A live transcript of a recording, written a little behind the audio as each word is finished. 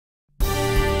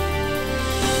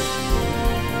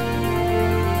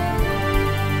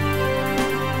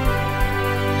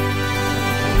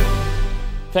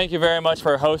Thank you very much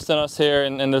for hosting us here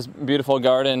in this beautiful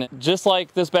garden. Just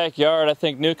like this backyard, I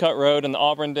think New Cut Road and the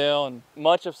Auburndale and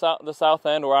much of the South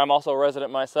End, where I'm also a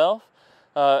resident myself,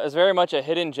 is very much a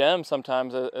hidden gem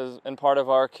sometimes in part of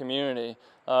our community.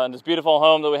 And this beautiful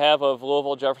home that we have of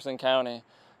Louisville, Jefferson County.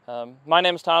 My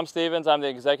name is Tom Stevens. I'm the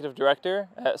Executive Director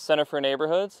at Center for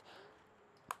Neighborhoods.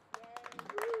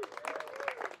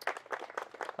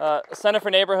 Center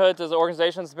for Neighborhoods is an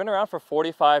organization that's been around for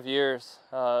 45 years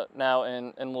now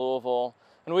in Louisville.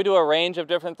 And we do a range of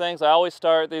different things. I always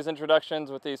start these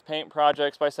introductions with these paint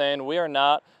projects by saying we are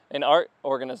not an art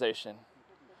organization.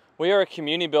 We are a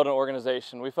community building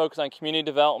organization. We focus on community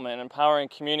development, empowering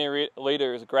community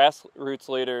leaders, grassroots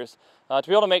leaders, to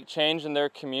be able to make change in their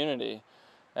community.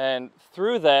 And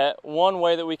through that, one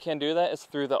way that we can do that is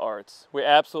through the arts. We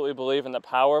absolutely believe in the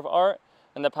power of art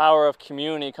and the power of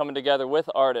community coming together with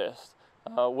artists,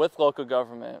 with local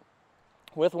government,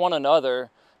 with one another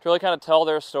to really kind of tell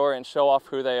their story and show off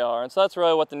who they are. And so that's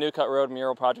really what the New Cut Road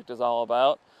Mural Project is all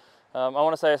about. I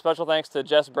want to say a special thanks to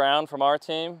Jess Brown from our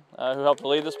team who helped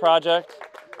lead this project,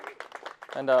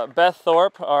 and Beth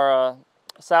Thorpe, our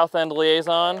South End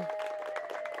liaison,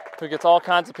 who gets all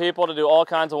kinds of people to do all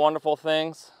kinds of wonderful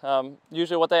things,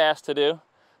 usually what they ask to do,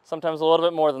 sometimes a little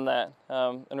bit more than that,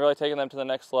 and really taking them to the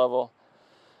next level.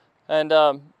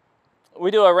 And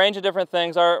we do a range of different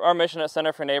things. Our mission at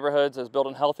Center for Neighborhoods is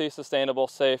building healthy, sustainable,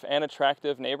 safe, and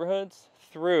attractive neighborhoods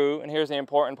through, and here's the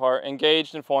important part,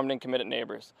 engaged, informed, and committed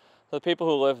neighbors, the people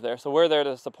who live there. So we're there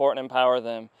to support and empower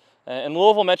them. And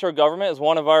Louisville Metro Government is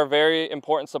one of our very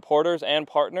important supporters and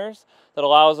partners that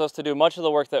allows us to do much of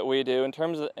the work that we do, in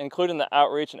terms of including the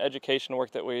outreach and education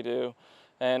work that we do.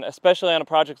 And especially on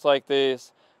projects like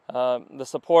these, the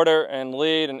supporter and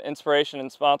lead and inspiration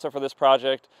and sponsor for this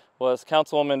project was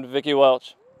Councilwoman Vicki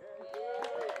Welch.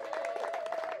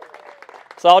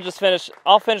 So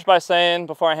I'll finish by saying,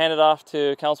 before I hand it off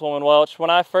to Councilwoman Welch, when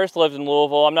I first lived in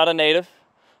Louisville, I'm not a native.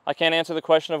 I can't answer the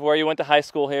question of where you went to high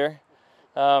school here.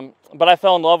 But I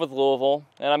fell in love with Louisville,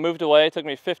 and I moved away. It took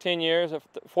me 14 years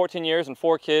and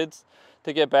 4 kids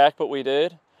to get back, but we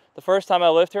did. The first time I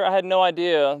lived here, I had no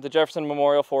idea the Jefferson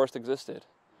Memorial Forest existed.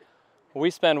 We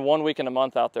spend 1 week in a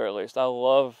month out there at least. I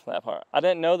love that part. I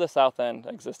didn't know the South End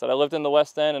existed. I lived in the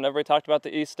West End, and everybody talked about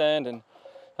the East End,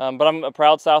 but I'm a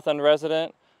proud South End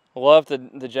resident. I love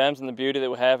the gems and the beauty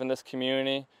that we have in this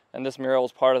community, and this mural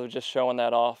is part of just showing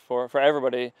that off for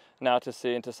everybody now to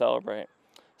see and to celebrate.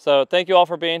 So thank you all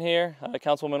for being here.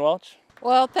 Councilwoman Welch.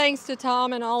 Well, thanks to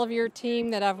Tom and all of your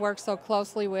team that I've worked so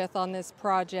closely with on this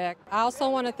project. I also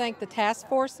want to thank the task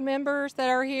force members that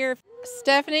are here.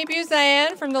 Stephanie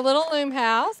Buzan from the Little Loom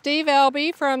House, Steve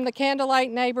Elby from the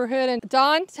Candlelight Neighborhood, and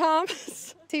Don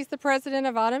Thomas. He's the president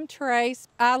of Autumn Trace.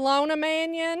 Ilona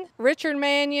Mannion, Richard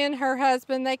Mannion, her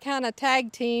husband, they kind of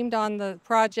tag teamed on the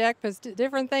project because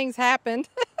different things happened.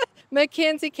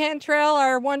 Mackenzie Cantrell,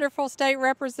 our wonderful state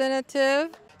representative.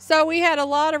 So we had a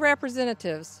lot of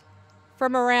representatives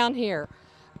from around here.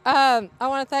 I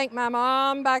want to thank my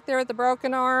mom back there at the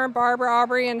Broken Arm, Barbara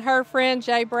Aubrey, and her friend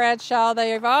Jay Bradshaw.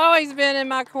 They've always been in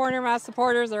my corner. My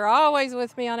supporters are always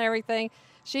with me on everything.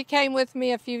 She came with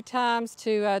me a few times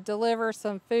to deliver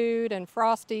some food and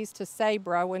Frosties to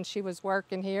Sabra when she was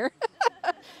working here.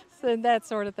 So that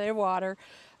sort of thing, water.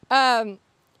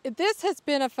 This has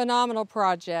been a phenomenal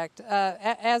project.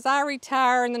 As I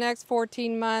retire in the next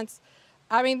 14 months,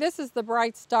 I mean, this is the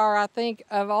bright star, I think,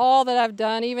 of all that I've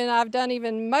done. I've done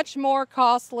even much more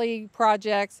costly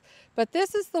projects, but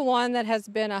this is the one that has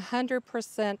been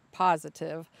 100%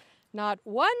 positive. Not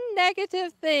one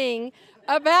negative thing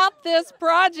about this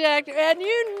project, and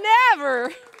you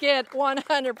never get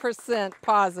 100%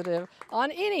 positive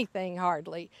on anything,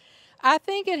 hardly. I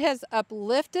think it has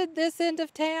uplifted this end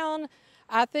of town.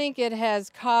 I think it has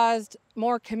caused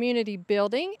more community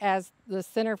building as the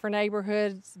Center for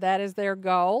Neighborhoods. That is their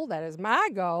goal. That is my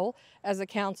goal as a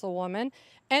councilwoman.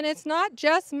 And it's not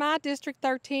just my District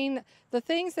 13. The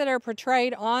things that are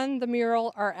portrayed on the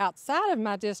mural are outside of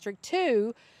my district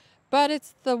too, but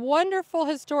it's the wonderful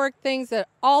historic things that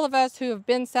all of us who have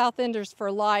been South Enders for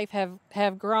life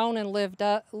have grown and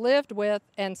lived with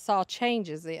and saw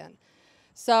changes in.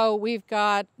 So we've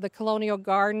got the Colonial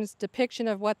Gardens depiction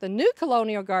of what the new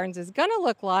Colonial Gardens is going to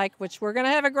look like, which we're going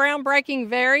to have a groundbreaking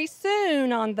very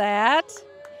soon on that.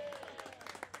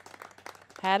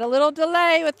 Had a little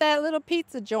delay with that little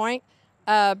pizza joint,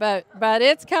 but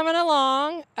it's coming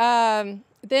along.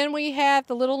 Then we have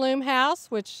the Little Loom House,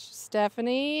 which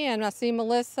Stephanie, and I see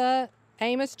Melissa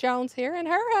Amos Jones here, and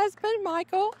her husband,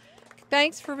 Michael.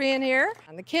 Thanks for being here.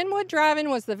 And the Kenwood Drive-In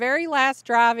was the very last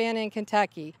drive-in in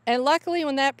Kentucky. And luckily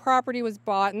when that property was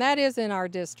bought, and that is in our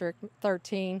District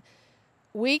 13,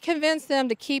 we convinced them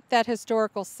to keep that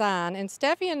historical sign. And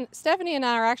Stephanie and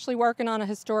I are actually working on a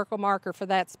historical marker for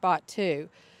that spot too.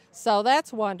 So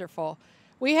that's wonderful.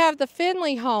 We have the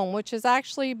Finley home, which is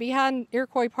actually behind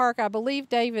Iroquois Park, I believe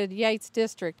David Yates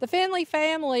District. The Finley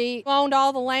family owned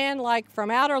all the land, like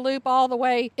from Outer Loop all the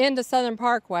way into Southern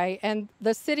Parkway, and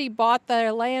the city bought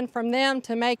their land from them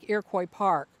to make Iroquois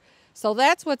Park. So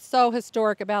that's what's so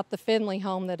historic about the Finley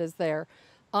home that is there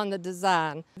on the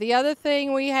design. The other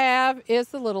thing we have is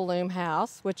the Little Loom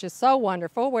House, which is so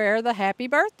wonderful, where the Happy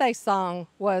Birthday song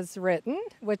was written,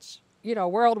 which, you know,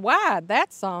 worldwide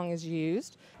that song is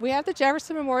used. We have the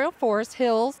Jefferson Memorial Forest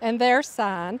Hills and their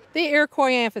sign, the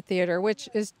Iroquois Amphitheater, which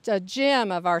is a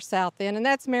gem of our South End, and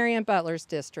that's Marion Butler's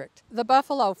district. The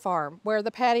Buffalo Farm, where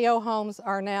the patio homes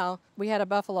are now. We had a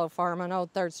Buffalo Farm on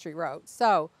Old 3rd Street Road.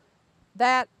 So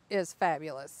that is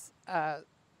fabulous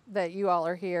that you all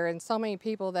are here, and so many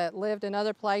people that lived in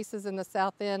other places in the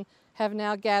South End have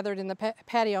now gathered in the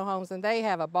patio homes, and they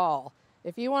have a ball.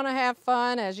 If you want to have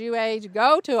fun as you age,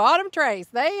 go to Autumn Trace.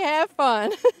 They have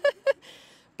fun.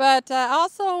 But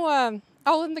also,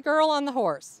 and the girl on the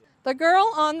horse. The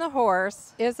girl on the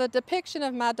horse is a depiction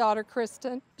of my daughter,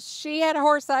 Kristen. She had a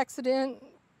horse accident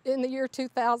in the year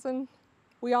 2000.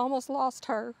 We almost lost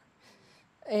her.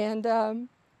 And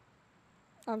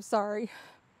I'm sorry.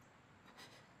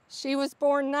 She was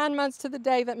born 9 months to the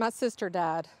day that my sister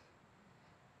died.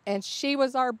 And she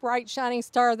was our bright, shining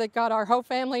star that got our whole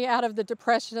family out of the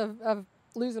depression of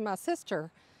losing my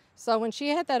sister. So when she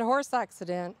had that horse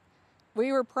accident,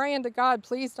 we were praying to God,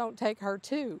 please don't take her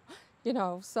too, you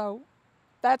know. So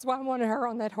that's why I wanted her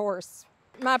on that horse.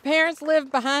 My parents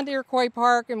lived behind Iroquois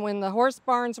Park, and when the horse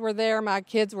barns were there, my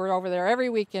kids were over there every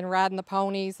weekend riding the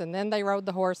ponies, and then they rode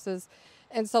the horses.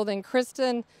 And so then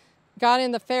Kristen got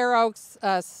in the Fair Oaks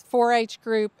 4-H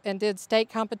group and did state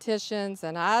competitions,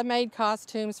 and I made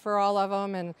costumes for all of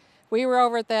them, and we were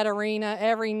over at that arena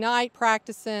every night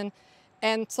practicing.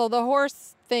 And so the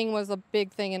horse thing was a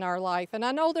big thing in our life. And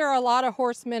I know there are a lot of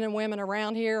horsemen and women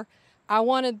around here. I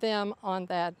wanted them on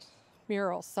that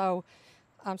mural. So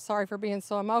I'm sorry for being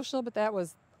so emotional, but that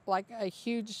was like a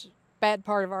huge bad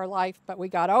part of our life, but we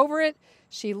got over it.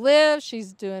 She lives,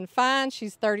 she's doing fine.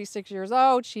 She's 36 years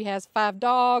old. She has 5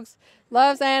 dogs,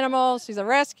 loves animals. She's a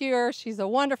rescuer. She's a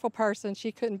wonderful person.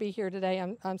 She couldn't be here today,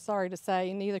 I'm sorry to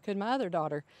say, and neither could my other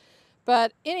daughter.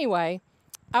 But anyway,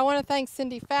 I want to thank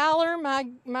Cindy Fowler,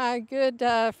 my good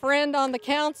friend on the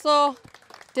council,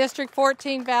 District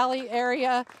 14 Valley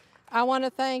area. I want to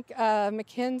thank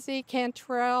Mackenzie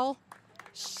Cantrell.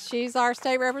 She's our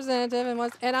state representative,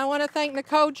 and I want to thank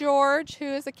Nicole George, who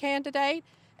is a candidate,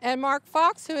 and Mark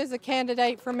Fox, who is a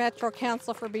candidate for Metro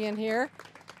Council, for being here.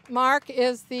 Mark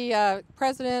is the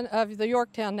president of the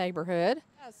Yorktown neighborhood.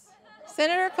 Yes.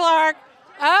 Senator Clark,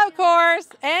 of course,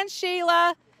 and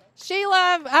Sheila.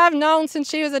 Sheila, I've known since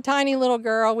she was a tiny little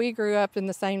girl. We grew up in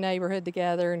the same neighborhood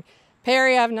together. And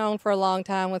Perry I've known for a long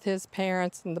time with his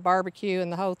parents and the barbecue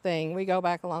and the whole thing. We go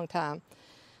back a long time.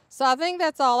 So I think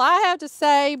that's all I have to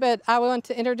say, but I want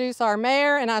to introduce our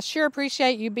mayor, and I sure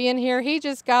appreciate you being here. He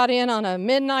just got in on a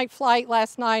midnight flight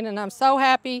last night, and I'm so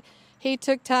happy he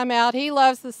took time out. He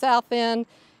loves the South End.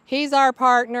 He's our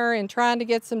partner in trying to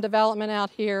get some development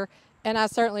out here, and I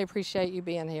certainly appreciate you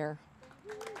being here.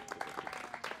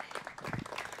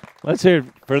 Let's hear it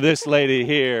for this lady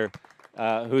here,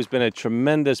 who's been a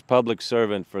tremendous public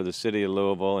servant for the city of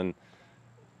Louisville. And,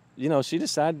 you know, she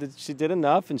decided that she did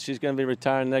enough and she's going to be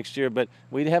retiring next year. But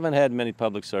we haven't had many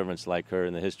public servants like her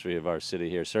in the history of our city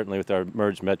here, certainly with our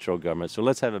merged metro government. So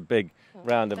let's have a big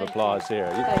round of applause here.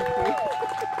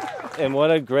 Thank you. And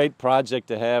what a great project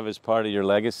to have as part of your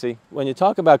legacy. When you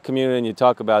talk about community and you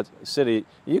talk about city,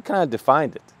 you kind of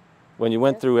defined it. When you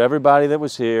went through everybody that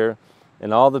was here,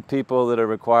 and all the people that are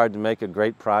required to make a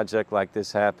great project like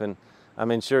this happen. I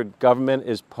mean, sure, government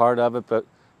is part of it, but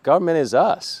government is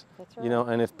us. That's right. You know,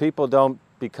 and if people don't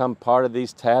become part of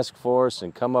these task force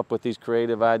and come up with these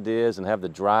creative ideas and have the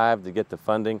drive to get the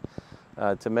funding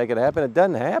to make it happen, it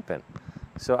doesn't happen.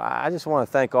 So I just want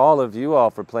to thank all of you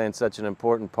all for playing such an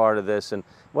important part of this, and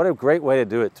what a great way to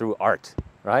do it through art,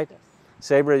 right? Yes.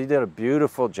 Sabra, you did a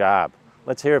beautiful job.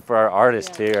 Let's hear it for our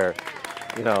artist here.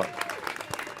 You know,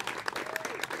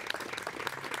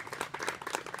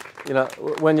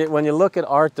 when you look at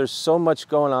art, there's so much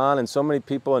going on and so many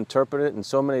people interpret it in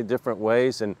so many different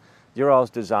ways, and your all's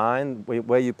design, the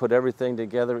way you put everything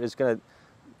together, is going to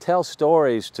tell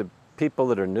stories to people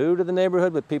that are new to the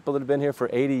neighborhood, but people that have been here for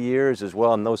 80 years as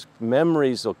well, and those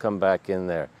memories will come back in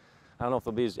there. I don't know if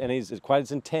they'll be quite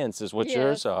as intense as what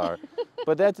yours are,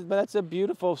 but that's a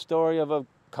beautiful story of a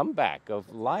comeback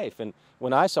of life. And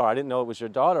when I saw her, I didn't know it was your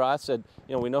daughter. I said,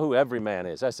 you know, we know who every man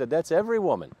is. I said, that's every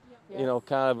woman, you know,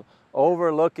 kind of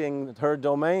overlooking her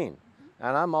domain.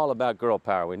 And I'm all about girl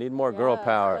power. We need more girl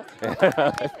power.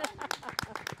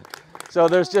 So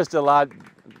there's just a lot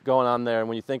going on there. And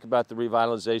when you think about the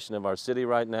revitalization of our city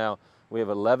right now, we have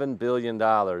 $11 billion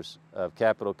of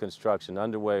capital construction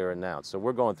underway or announced. So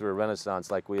we're going through a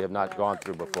renaissance like we have not gone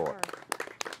through before.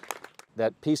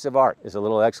 That piece of art is a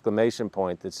little exclamation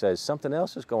point that says something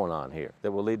else is going on here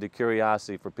that will lead to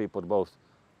curiosity for people to both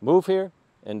move here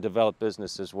and develop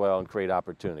business as well and create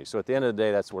opportunities. So at the end of the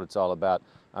day, that's what it's all about.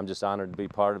 I'm just honored to be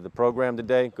part of the program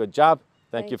today. Good job.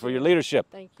 Thank you for your leadership.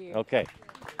 Thank you. Okay.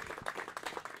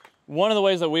 One of the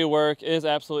ways that we work is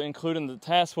absolutely including the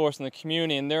task force and the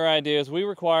community and their ideas. We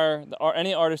require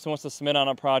any artist who wants to submit on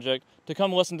a project to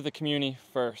come listen to the community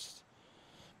first.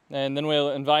 And then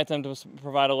we'll invite them to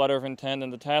provide a letter of intent,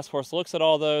 and the task force looks at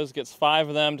all those, gets 5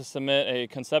 of them to submit a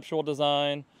conceptual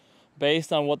design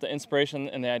based on what the inspiration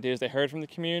and the ideas they heard from the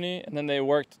community, and then they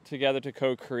worked together to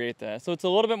co-create that. So it's a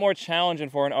little bit more challenging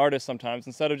for an artist sometimes.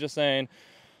 Instead of just saying,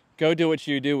 go do what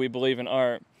you do, we believe in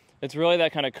art. It's really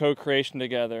that kind of co-creation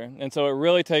together. And so it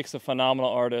really takes a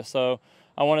phenomenal artist. So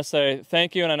I want to say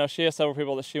thank you, and I know she has several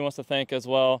people that she wants to thank as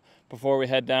well before we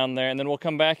head down there. And then we'll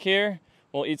come back here,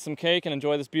 we'll eat some cake and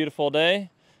enjoy this beautiful day.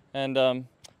 And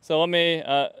so let me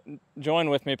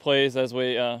join with me, please, as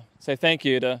we say thank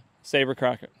you to Sabre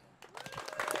Crockett.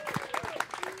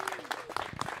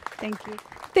 Thank you.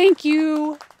 Thank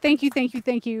you. Thank you, thank you,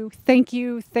 thank you, thank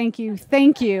you, thank you,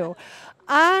 thank you.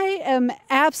 I am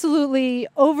absolutely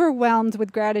overwhelmed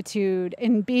with gratitude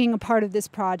in being a part of this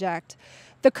project.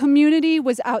 The community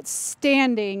was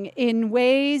outstanding in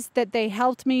ways that they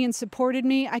helped me and supported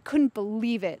me. I couldn't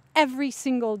believe it. Every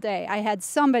single day I had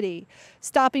somebody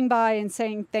stopping by and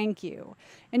saying thank you.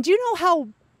 And do you know how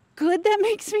good that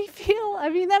makes me feel? I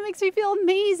mean, that makes me feel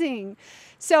amazing.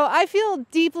 So I feel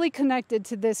deeply connected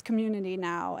to this community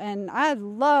now, and I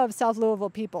love South Louisville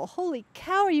people. Holy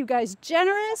cow, are you guys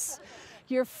generous?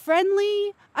 You're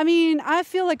friendly. I mean, I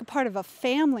feel like a part of a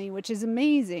family, which is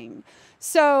amazing.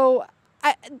 So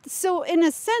in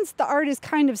a sense, the art is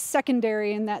kind of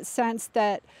secondary in that sense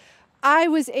that I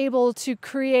was able to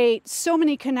create so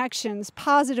many connections,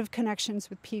 positive connections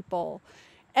with people.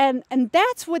 And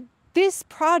that's what this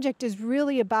project is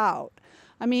really about.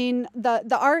 I mean,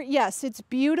 the art, yes, it's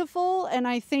beautiful, and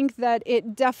I think that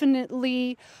it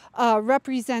definitely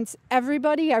represents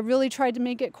everybody. I really tried to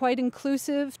make it quite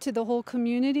inclusive to the whole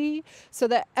community so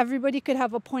that everybody could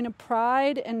have a point of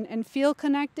pride and feel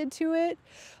connected to it.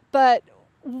 But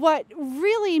what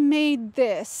really made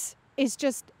this is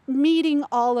just meeting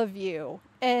all of you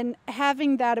and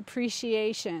having that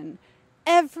appreciation.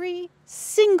 Every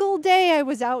single day I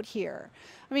was out here.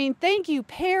 I mean, thank you,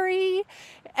 Perry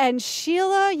and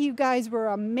Sheila. You guys were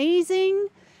amazing.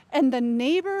 And the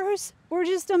neighbors were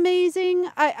just amazing.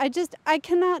 I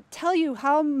cannot tell you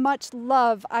how much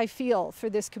love I feel for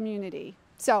this community.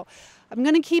 So I'm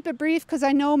going to keep it brief because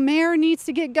I know Mayor needs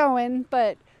to get going,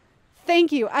 but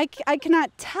thank you. I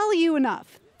cannot tell you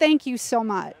enough. Thank you so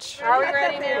much. Are we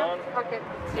ready now? Okay.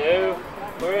 2,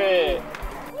 3.